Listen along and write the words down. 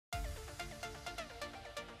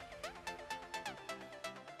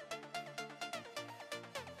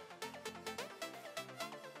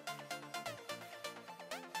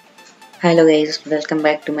Hello guys, welcome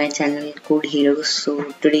back to my channel Code Heroes.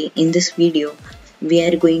 So today in this video we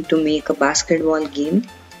are going to make a basketball game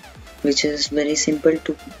which is very simple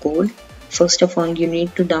to code. First of all, you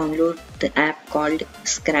need to download the app called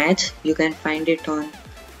Scratch. You can find it on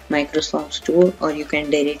Microsoft Store or you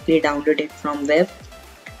can directly download it from web.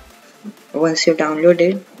 Once you download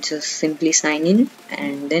it, just simply sign in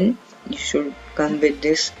and then you should come with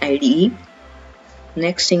this IDE.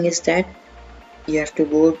 Next thing is that you have to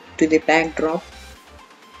go to the backdrop,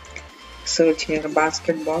 search here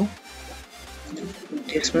basketball,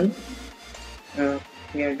 this one.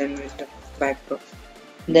 We are done with the backdrop.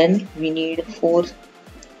 Then we need 4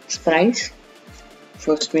 sprites.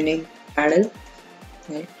 First we need paddle,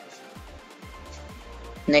 right?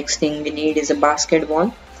 Next thing we need is a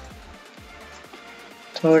basketball.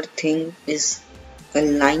 Third thing is a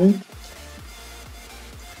line,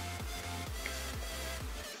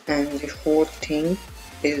 and the fourth thing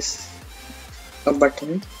is a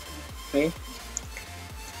button, right?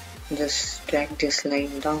 Just drag this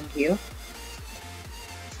line down here,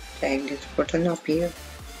 drag this button up here,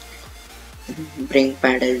 bring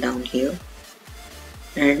paddle down here,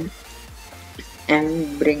 and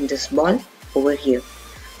bring this ball over here.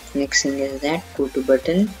 Next thing is that go to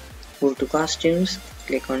button, go to costumes,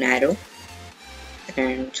 click on arrow,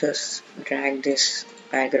 and just drag this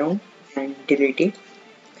background and delete it.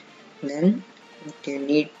 Then what you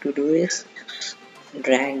need to do is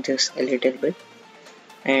drag this a little bit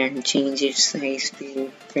and change its size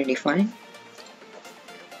to 25.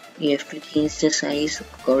 You have to change the size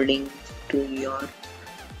according to your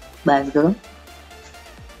background,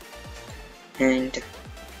 and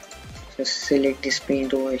just select this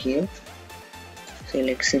paint over here,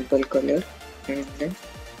 select simple color and then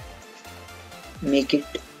make it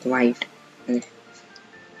white,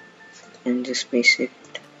 and just paste it.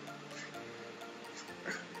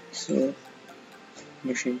 So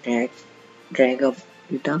you should drag up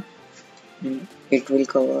it up, and it will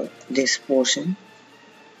cover this portion.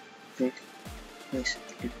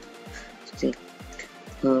 See,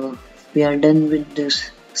 we are done with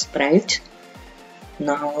this sprites.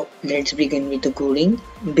 Now let's begin with the coding.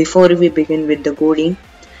 Before we begin with the coding,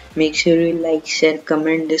 make sure you like, share,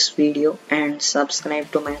 comment this video and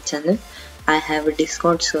subscribe to my channel. I have a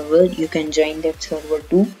Discord server, you can join that server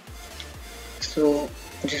too. So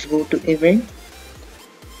just go to event,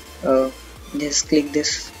 just click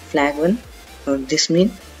this flag one. This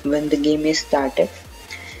means when the game is started,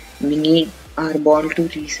 we need our ball to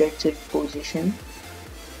reset its position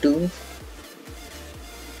to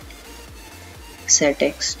set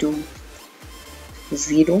x to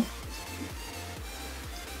 0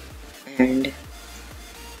 and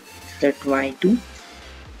set y to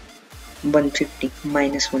 150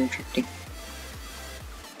 minus 150.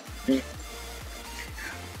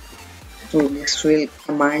 So this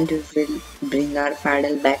command will bring our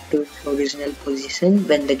paddle back to its original position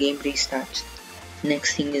when the game restarts.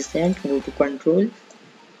 Next thing is that go to control,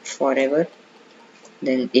 forever,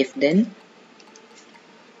 then if then.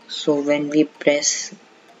 So when we press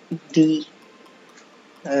the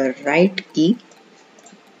right key,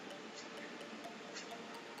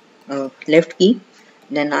 left key,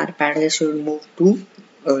 then our paddle should move to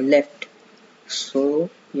left. So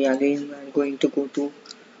we again are going to go to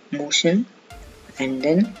motion and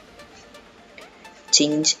then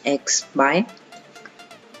change x by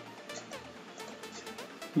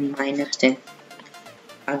 -10.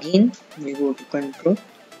 Again we go to control,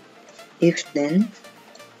 if then.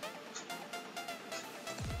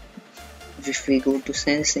 If we go to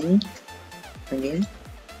sensing again,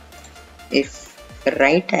 if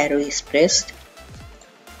right arrow is pressed,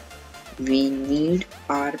 we need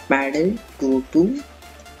our paddle go to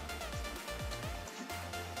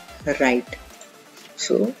right.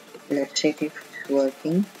 So let's check if it's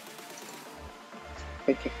working.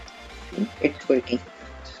 Okay, it's working.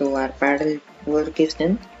 So our paddle work is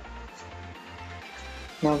done.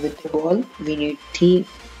 Now with the ball we need 3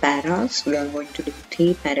 paras. We are going to do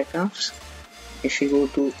 3 paragraphs. If you go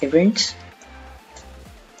to events,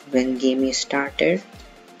 when game is started,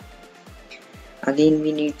 again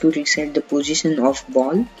we need to reset the position of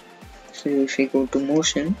ball. So if we go to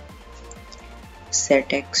motion,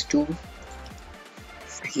 set x to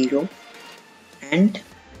 0 and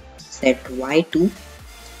set y to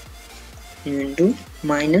into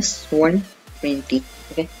minus 120.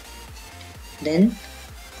 Okay, then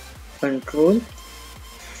control,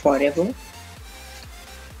 forever,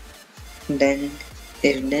 then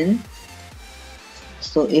if then.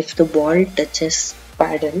 So if the ball touches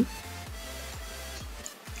paddle,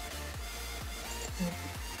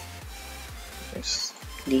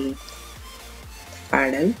 the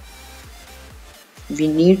paddle we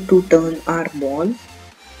need to turn our ball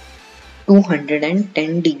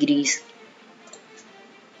 210 degrees.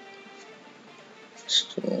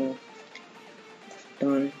 So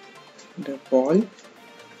turn the ball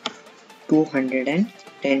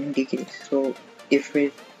 210 degrees. So if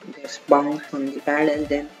it just bounce from the paddle,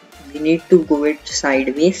 then we need to go it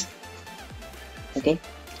sideways. Okay,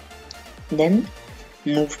 then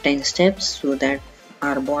move 10 steps so that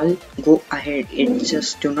our ball go ahead. It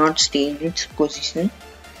just do not stay in its position.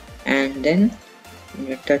 And then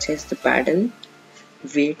when it touches the paddle,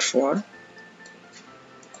 wait for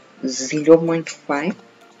 0.5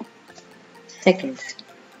 seconds.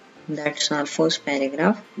 That's our first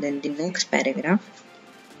paragraph. Then the next paragraph,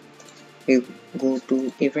 we go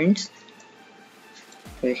to events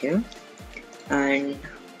over here, and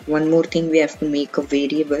one more thing, we have to make a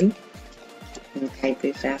variable and type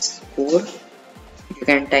it as score. You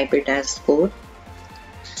can type it as score.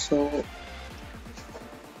 So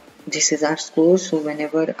this is our score. So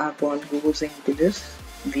whenever our ball goes into this,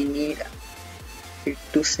 we need it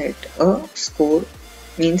to set a score,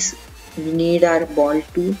 means we need our ball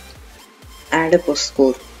to add up a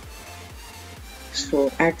score.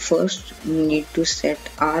 So at first we need to set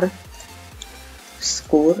our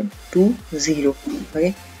score to 0.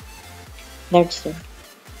 Okay, that's it.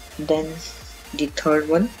 Then the third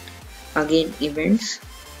one, again events.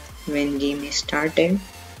 When game is started,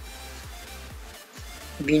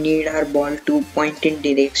 we need our ball to point in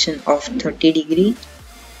direction of 30 degree.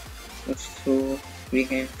 So we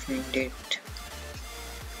can find it.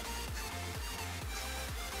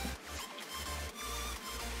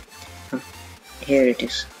 Here it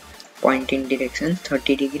is, point in direction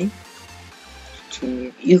 30 degree.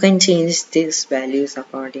 So you can change these values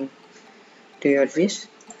according to your wish.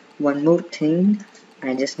 One more thing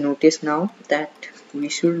I just noticed now, that we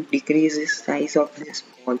should decrease the size of this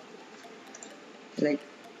ball. Like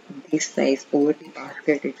this size over the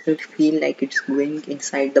basket, it should feel like it's going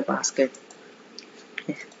inside the basket.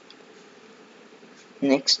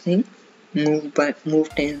 Next thing, move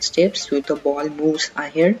 10 steps so the ball moves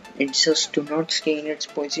ahead. It just do not stay in its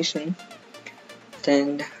position.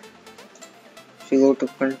 Then we go to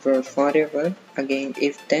control forever. Again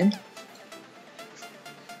if then,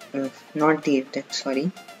 not the if then,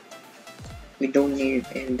 sorry, we don't need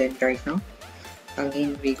if then right now.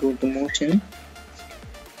 Again we go to motion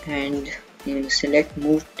and you select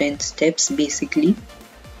move 10 steps basically,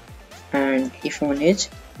 and if on edge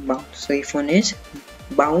bounce. So if on edge,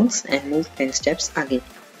 bounce and move 10 steps again.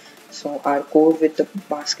 So our code with the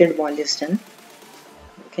basketball is done.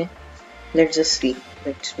 Okay, let's just see if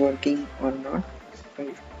it's working or not.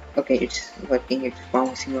 Okay, it's working, it's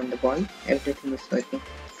bouncing on the ball, everything is working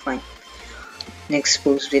fine. Next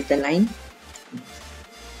goes with the line.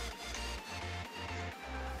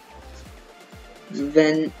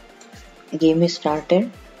 When game is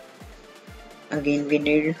started, again we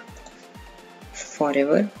need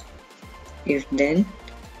forever if then.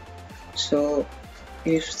 So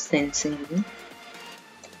if sensing,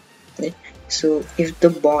 okay, so if the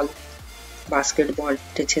basketball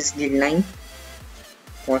touches the line,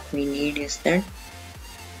 what we need is that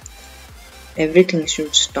everything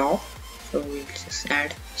should stop. So we'll just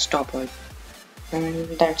add stop all, and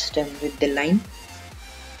that's done with the line.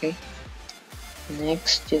 Okay,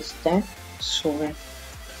 next is that, so when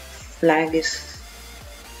flag is,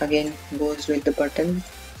 again goes with the button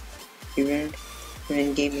event.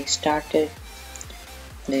 When game is started,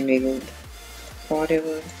 then we go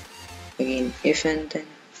forever, again if and then.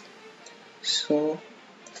 So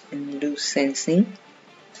and do sensing,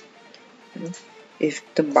 if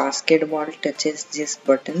the basketball touches this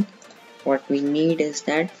button, what we need is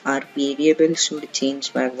that our variable should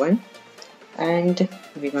change by 1, and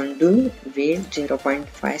we're going to do wait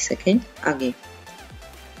 0.5 seconds again.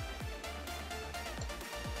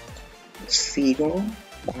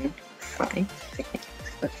 0.5 seconds.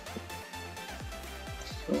 Okay.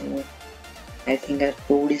 So I think our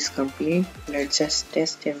code is complete. Let's just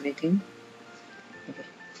test everything. Okay.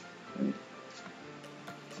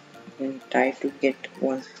 We'll try to get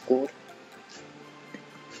one score.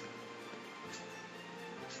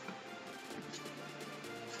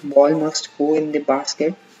 Ball must go in the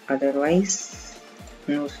basket, otherwise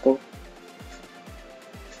no score.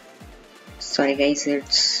 Sorry guys,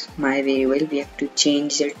 it's my variable, we have to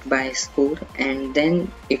change it by score, and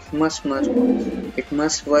then it must work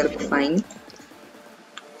fine.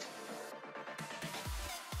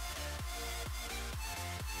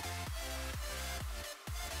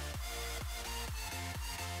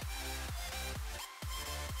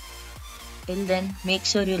 Till then, make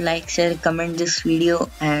sure you like, share, comment this video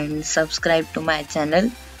and subscribe to my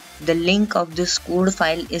channel. The link of this code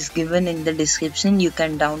file is given in the description. You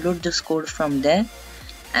can download this code from there.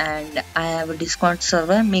 And I have a Discord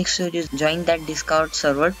server. Make sure you join that Discord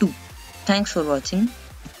server too. Thanks for watching.